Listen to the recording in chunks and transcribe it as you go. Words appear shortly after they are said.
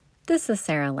This is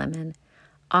Sarah Lemon,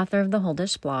 author of the Whole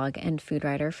Dish blog and food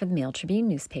writer for the Mail Tribune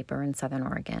newspaper in Southern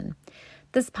Oregon.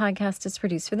 This podcast is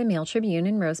produced for the Mail Tribune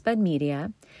and Rosebud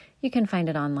Media. You can find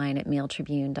it online at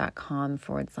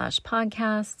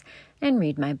mailtribune.com/podcasts and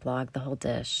read my blog, The Whole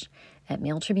Dish, at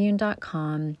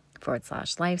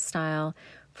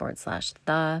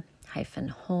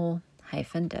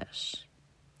mailtribune.com/lifestyle/the-whole-dish.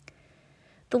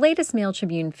 The latest Mail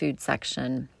Tribune food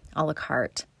section, a la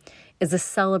carte, is a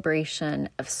celebration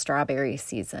of strawberry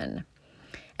season.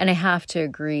 And I have to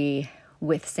agree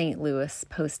with St. Louis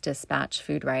Post-Dispatch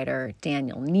food writer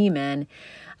Daniel Niemann.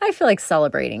 I feel like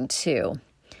celebrating too.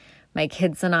 My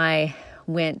kids and I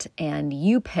went and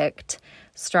you-picked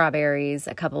strawberries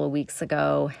a couple of weeks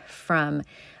ago from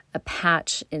a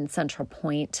patch in Central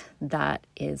Point that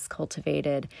is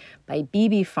cultivated by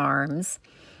Beebe Farms.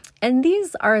 And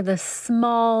these are the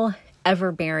small,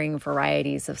 ever-bearing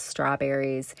varieties of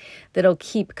strawberries that'll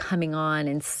keep coming on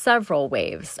in several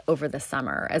waves over the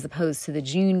summer, as opposed to the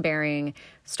June-bearing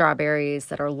strawberries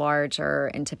that are larger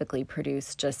and typically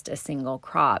produce just a single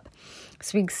crop.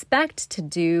 So we expect to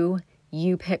do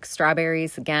you-pick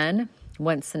strawberries again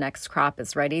once the next crop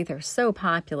is ready. They're so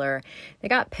popular. They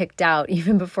got picked out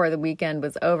even before the weekend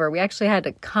was over. We actually had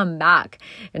to come back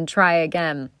and try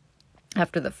again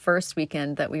after the first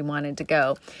weekend that we wanted to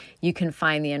go. You can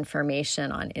find the information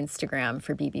on Instagram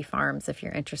for Beebe Farms if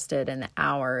you're interested in the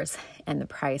hours and the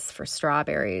price for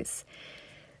strawberries.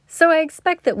 So I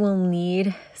expect that we'll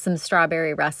need some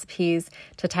strawberry recipes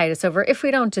to tide us over if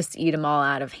we don't just eat them all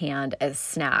out of hand as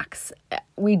snacks.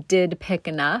 We did pick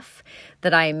enough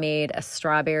that I made a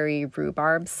strawberry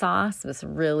rhubarb sauce. It was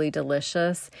really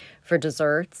delicious for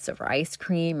desserts, over ice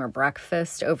cream, or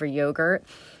breakfast over yogurt.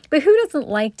 But who doesn't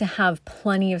like to have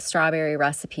plenty of strawberry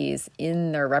recipes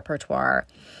in their repertoire?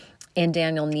 And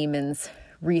Daniel Niemann's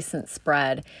recent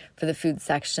spread for the food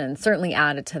section certainly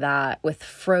added to that, with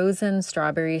frozen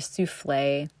strawberry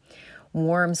souffle,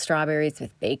 warm strawberries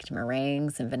with baked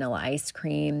meringues and vanilla ice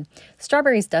cream,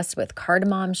 strawberries dusted with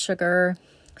cardamom sugar,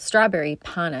 strawberry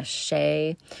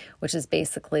panache, which is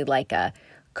basically like a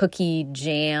cookie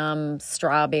jam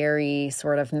strawberry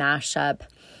sort of mashup,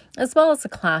 as well as a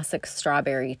classic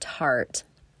strawberry tart.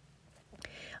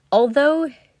 Although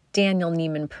Daniel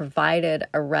Niemann provided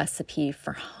a recipe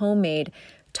for homemade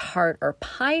tart or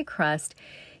pie crust,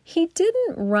 he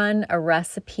didn't run a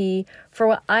recipe for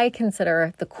what I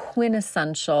consider the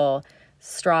quintessential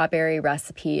strawberry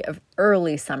recipe of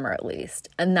early summer, at least,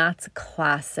 and that's a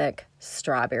classic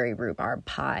strawberry rhubarb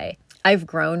pie. I've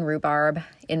grown rhubarb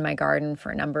in my garden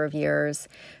for a number of years.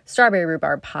 Strawberry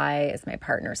rhubarb pie is my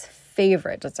partner's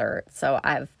favorite dessert, so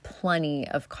I have plenty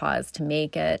of cause to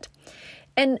make it.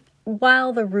 And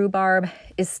while the rhubarb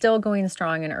is still going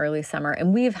strong in early summer,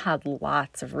 and we've had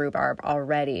lots of rhubarb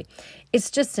already, it's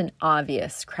just an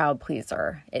obvious crowd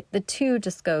pleaser. The two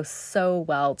just go so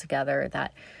well together,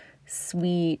 that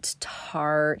sweet,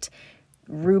 tart,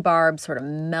 rhubarb sort of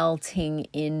melting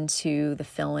into the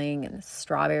filling and the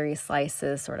strawberry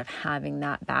slices sort of having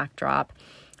that backdrop.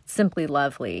 Simply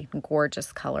lovely,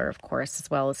 gorgeous color, of course, as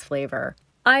well as flavor.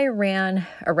 I ran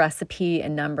a recipe a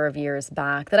number of years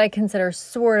back that I consider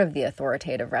sort of the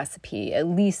authoritative recipe, at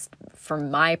least for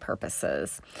my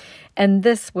purposes. And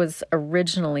this was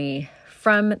originally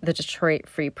from the Detroit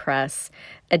Free Press,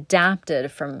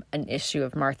 adapted from an issue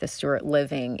of Martha Stewart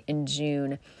Living in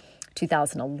June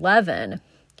 2011.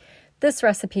 This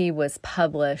recipe was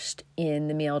published in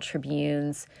the Mail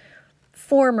Tribune's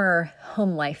former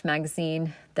Home Life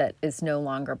magazine that is no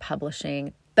longer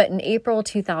publishing. But in April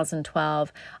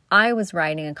 2012, I was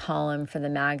writing a column for the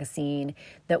magazine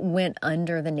that went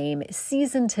under the name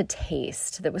Season to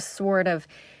Taste, that was sort of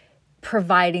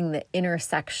providing the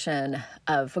intersection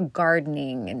of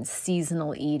gardening and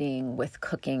seasonal eating with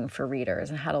cooking for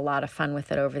readers. I had a lot of fun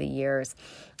with it over the years,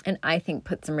 and I think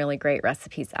put some really great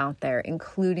recipes out there,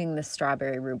 including the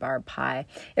strawberry rhubarb pie.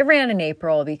 It ran in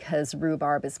April because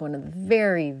rhubarb is one of the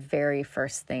very, very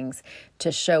first things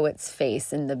to show its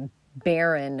face in the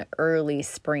barren early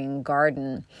spring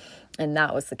garden. And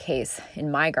that was the case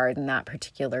in my garden that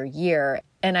particular year.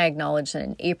 And I acknowledge that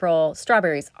in April,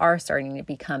 strawberries are starting to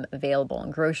become available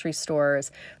in grocery stores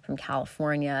from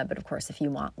California. But of course, if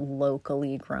you want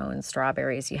locally grown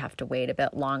strawberries, you have to wait a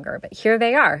bit longer. But here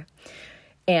they are.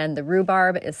 And the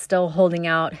rhubarb is still holding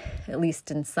out, at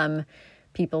least in some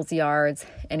people's yards.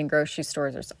 And in grocery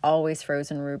stores, there's always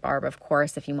frozen rhubarb, of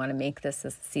course, if you want to make this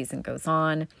as the season goes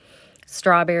on.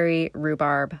 Strawberry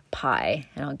rhubarb pie,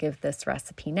 and I'll give this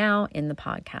recipe now in the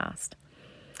podcast.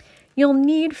 You'll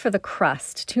need for the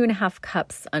crust 2.5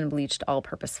 cups unbleached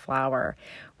all-purpose flour,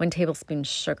 1 tablespoon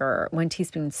sugar, 1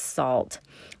 teaspoon salt,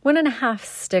 1.5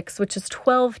 sticks, which is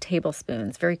 12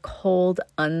 tablespoons, very cold,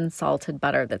 unsalted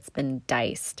butter that's been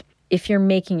diced. If you're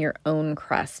making your own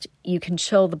crust, you can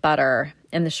chill the butter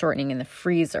and the shortening in the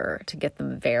freezer to get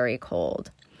them very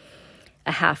cold.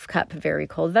 A 1/2 cup very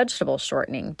cold vegetable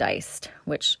shortening diced,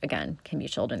 which again can be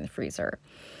chilled in the freezer.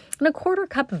 And a 1/4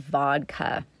 cup of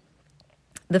vodka.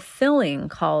 The filling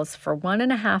calls for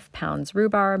 1.5 pounds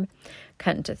rhubarb,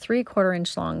 cut into 3/4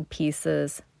 inch long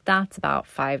pieces. That's about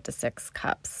 5 to 6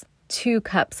 cups. 2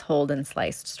 cups whole and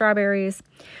sliced strawberries,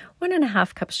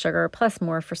 1.5 cups sugar plus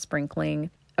more for sprinkling,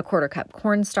 a 1/4 cup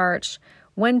cornstarch,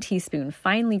 1 teaspoon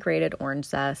finely grated orange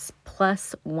zest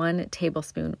plus 1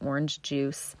 tablespoon orange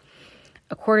juice,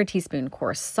 a 1/4 teaspoon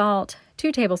coarse salt,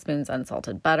 2 tablespoons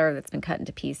unsalted butter that's been cut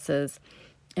into pieces,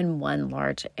 and 1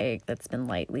 large egg that's been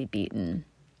lightly beaten.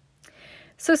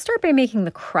 So start by making the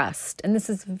crust, and this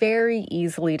is very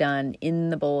easily done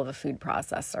in the bowl of a food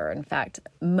processor. In fact,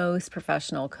 most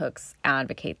professional cooks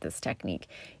advocate this technique.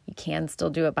 You can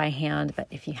still do it by hand, but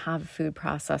if you have a food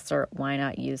processor, why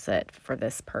not use it for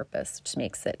this purpose, which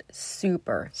makes it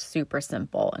super, super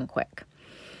simple and quick.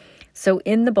 So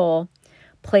in the bowl,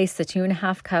 place the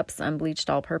 2.5 cups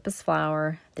unbleached all-purpose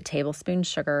flour, the tablespoon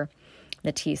sugar,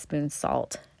 the teaspoon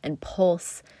salt, and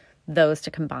pulse those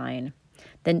to combine.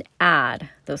 Then add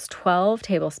those 12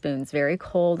 tablespoons very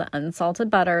cold unsalted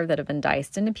butter that have been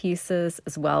diced into pieces,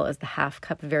 as well as the 1/2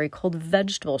 cup very cold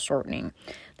vegetable shortening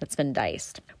that's been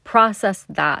diced. Process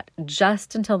that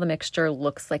just until the mixture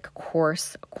looks like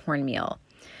coarse cornmeal.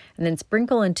 And then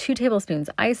sprinkle in 2 tablespoons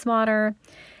ice water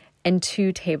and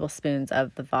 2 tablespoons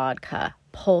of the vodka.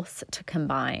 Pulse to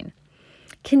combine.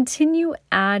 Continue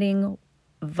adding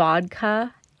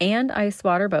vodka and ice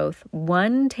water both,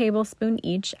 1 tablespoon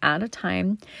each at a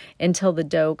time, until the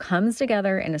dough comes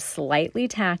together and is slightly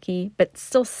tacky, but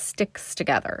still sticks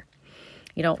together.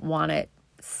 You don't want it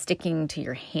sticking to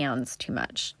your hands too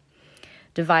much.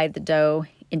 Divide the dough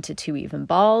into 2 even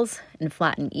balls and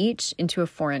flatten each into a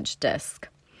 4-inch disc.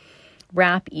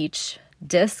 Wrap each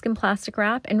disc in plastic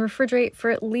wrap and refrigerate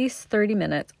for at least 30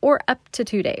 minutes or up to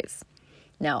 2 days.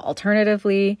 Now,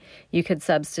 alternatively, you could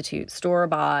substitute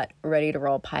store-bought,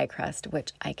 ready-to-roll pie crust,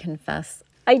 which I confess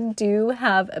I do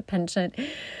have a penchant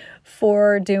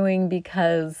for doing,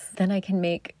 because then I can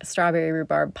make strawberry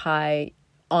rhubarb pie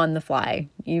on the fly,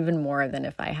 even more than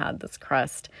if I had this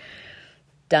crust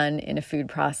done in a food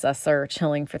processor,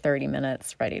 chilling for 30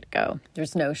 minutes, ready to go.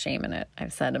 There's no shame in it.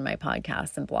 I've said in my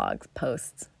podcasts and blogs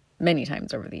posts many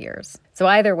times over the years. So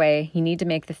either way, you need to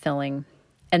make the filling.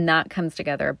 And that comes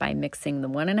together by mixing the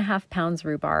 1.5 pounds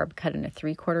rhubarb cut into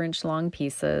 3/4 inch long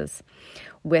pieces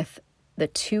with the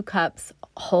 2 cups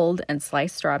whole and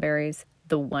sliced strawberries,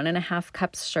 the 1.5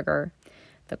 cups sugar,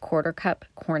 the 1/4 cup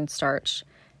cornstarch,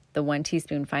 the 1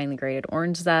 teaspoon finely grated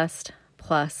orange zest,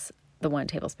 plus the 1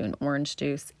 tablespoon orange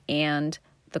juice, and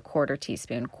the 1/4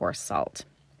 teaspoon coarse salt.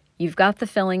 You've got the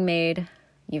filling made.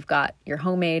 You've got your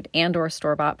homemade and or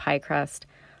store-bought pie crust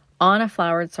on a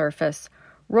floured surface.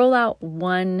 Roll out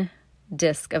 1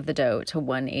 disc of the dough to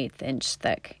 1/8 inch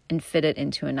thick and fit it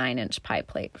into a 9-inch pie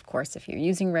plate. Of course, if you're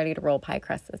using ready-to-roll pie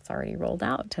crust, it's already rolled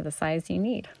out to the size you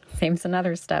need. Same's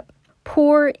another step.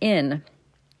 Pour in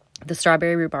the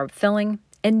strawberry rhubarb filling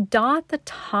and dot the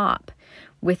top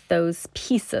with those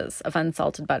pieces of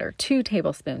unsalted butter, 2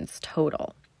 tablespoons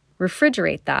total.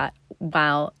 Refrigerate that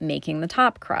while making the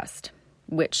top crust,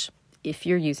 which, if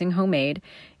you're using homemade,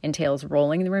 entails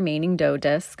rolling the remaining dough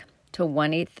disc to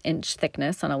 1/8 inch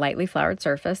thickness on a lightly floured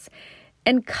surface,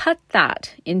 and cut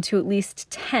that into at least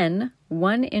 10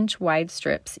 1-inch wide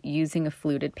strips using a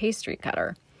fluted pastry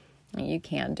cutter. You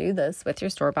can do this with your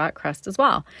store-bought crust as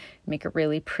well. Make a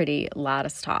really pretty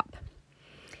lattice top.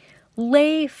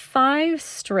 Lay 5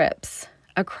 strips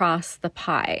across the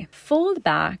pie. Fold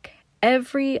back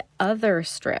every other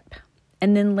strip,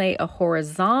 and then lay a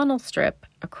horizontal strip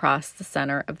across the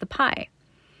center of the pie.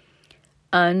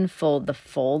 Unfold the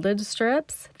folded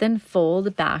strips, then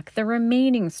fold back the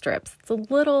remaining strips. It's a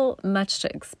little much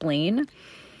to explain,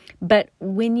 but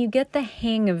when you get the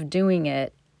hang of doing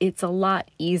it, it's a lot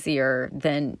easier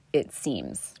than it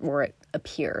seems or it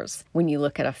appears when you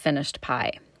look at a finished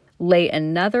pie. Lay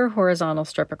another horizontal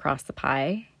strip across the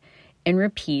pie and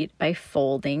repeat by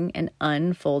folding and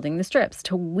unfolding the strips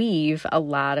to weave a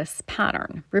lattice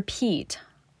pattern. Repeat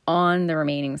on the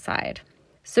remaining side.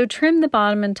 So trim the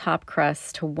bottom and top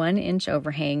crust to 1-inch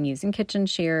overhang using kitchen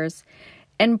shears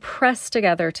and press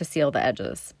together to seal the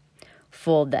edges.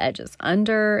 Fold the edges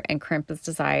under and crimp as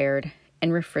desired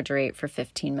and refrigerate for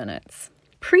 15 minutes.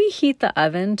 Preheat the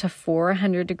oven to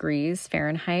 400 degrees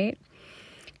Fahrenheit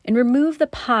and remove the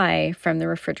pie from the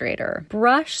refrigerator.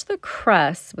 Brush the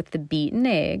crust with the beaten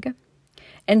egg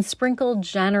and sprinkle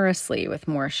generously with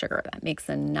more sugar. That makes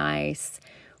a nice,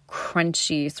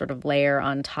 crunchy sort of layer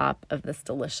on top of this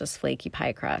delicious flaky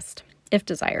pie crust, if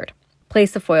desired.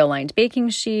 Place a foil-lined baking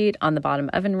sheet on the bottom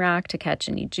oven rack to catch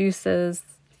any juices.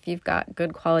 If you've got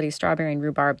good quality strawberry and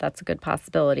rhubarb, that's a good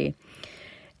possibility.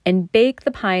 And bake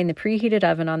the pie in the preheated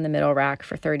oven on the middle rack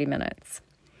for 30 minutes.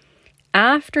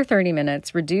 After 30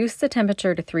 minutes, reduce the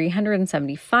temperature to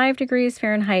 375 degrees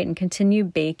Fahrenheit and continue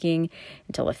baking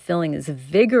until the filling is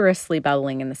vigorously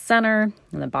bubbling in the center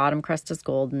and the bottom crust is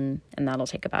golden, and that'll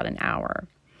take about an hour.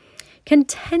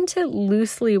 Content it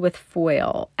loosely with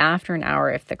foil after an hour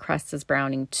if the crust is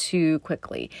browning too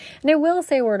quickly. And I will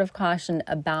say a word of caution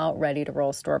about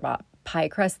ready-to-roll store-bought pie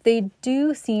crust. They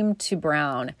do seem to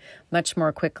brown much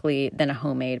more quickly than a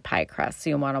homemade pie crust, so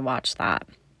you'll want to watch that.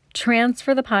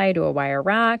 Transfer the pie to a wire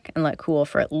rack and let cool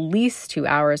for at least 2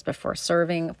 hours before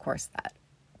serving. Of course, that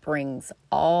brings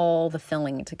all the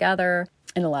filling together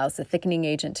and allows the thickening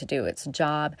agent to do its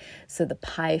job, so the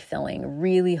pie filling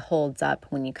really holds up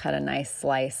when you cut a nice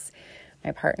slice.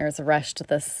 My partners rushed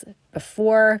this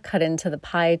before, cut into the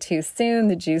pie too soon.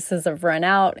 The juices have run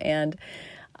out, and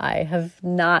I have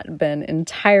not been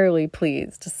entirely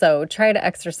pleased. So try to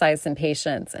exercise some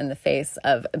patience in the face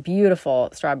of a beautiful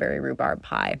strawberry rhubarb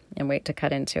pie and wait to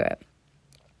cut into it.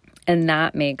 And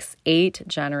that makes 8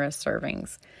 generous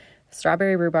servings.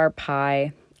 Strawberry rhubarb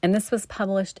pie. And this was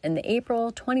published in the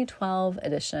April 2012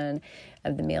 edition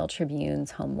of the Mail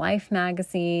Tribune's Home Life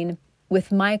magazine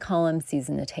with my column,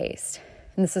 Season to Taste.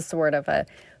 And this is sort of a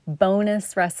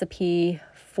bonus recipe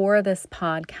for this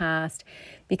podcast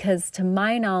because, to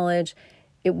my knowledge,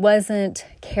 it wasn't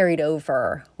carried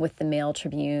over with the Mail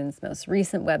Tribune's most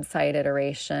recent website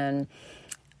iteration.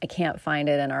 I can't find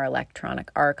it in our electronic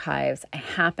archives. I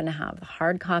happen to have the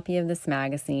hard copy of this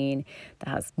magazine that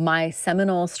has my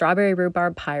seminal strawberry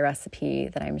rhubarb pie recipe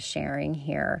that I'm sharing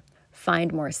here.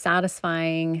 Find more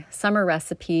satisfying summer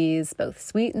recipes, both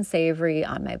sweet and savory,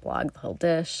 on my blog, The Whole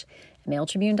Dish,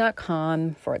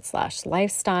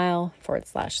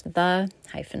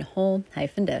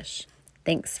 mailtribune.com/lifestyle/the-whole-dish.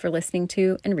 Thanks for listening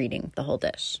to and reading The Whole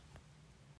Dish.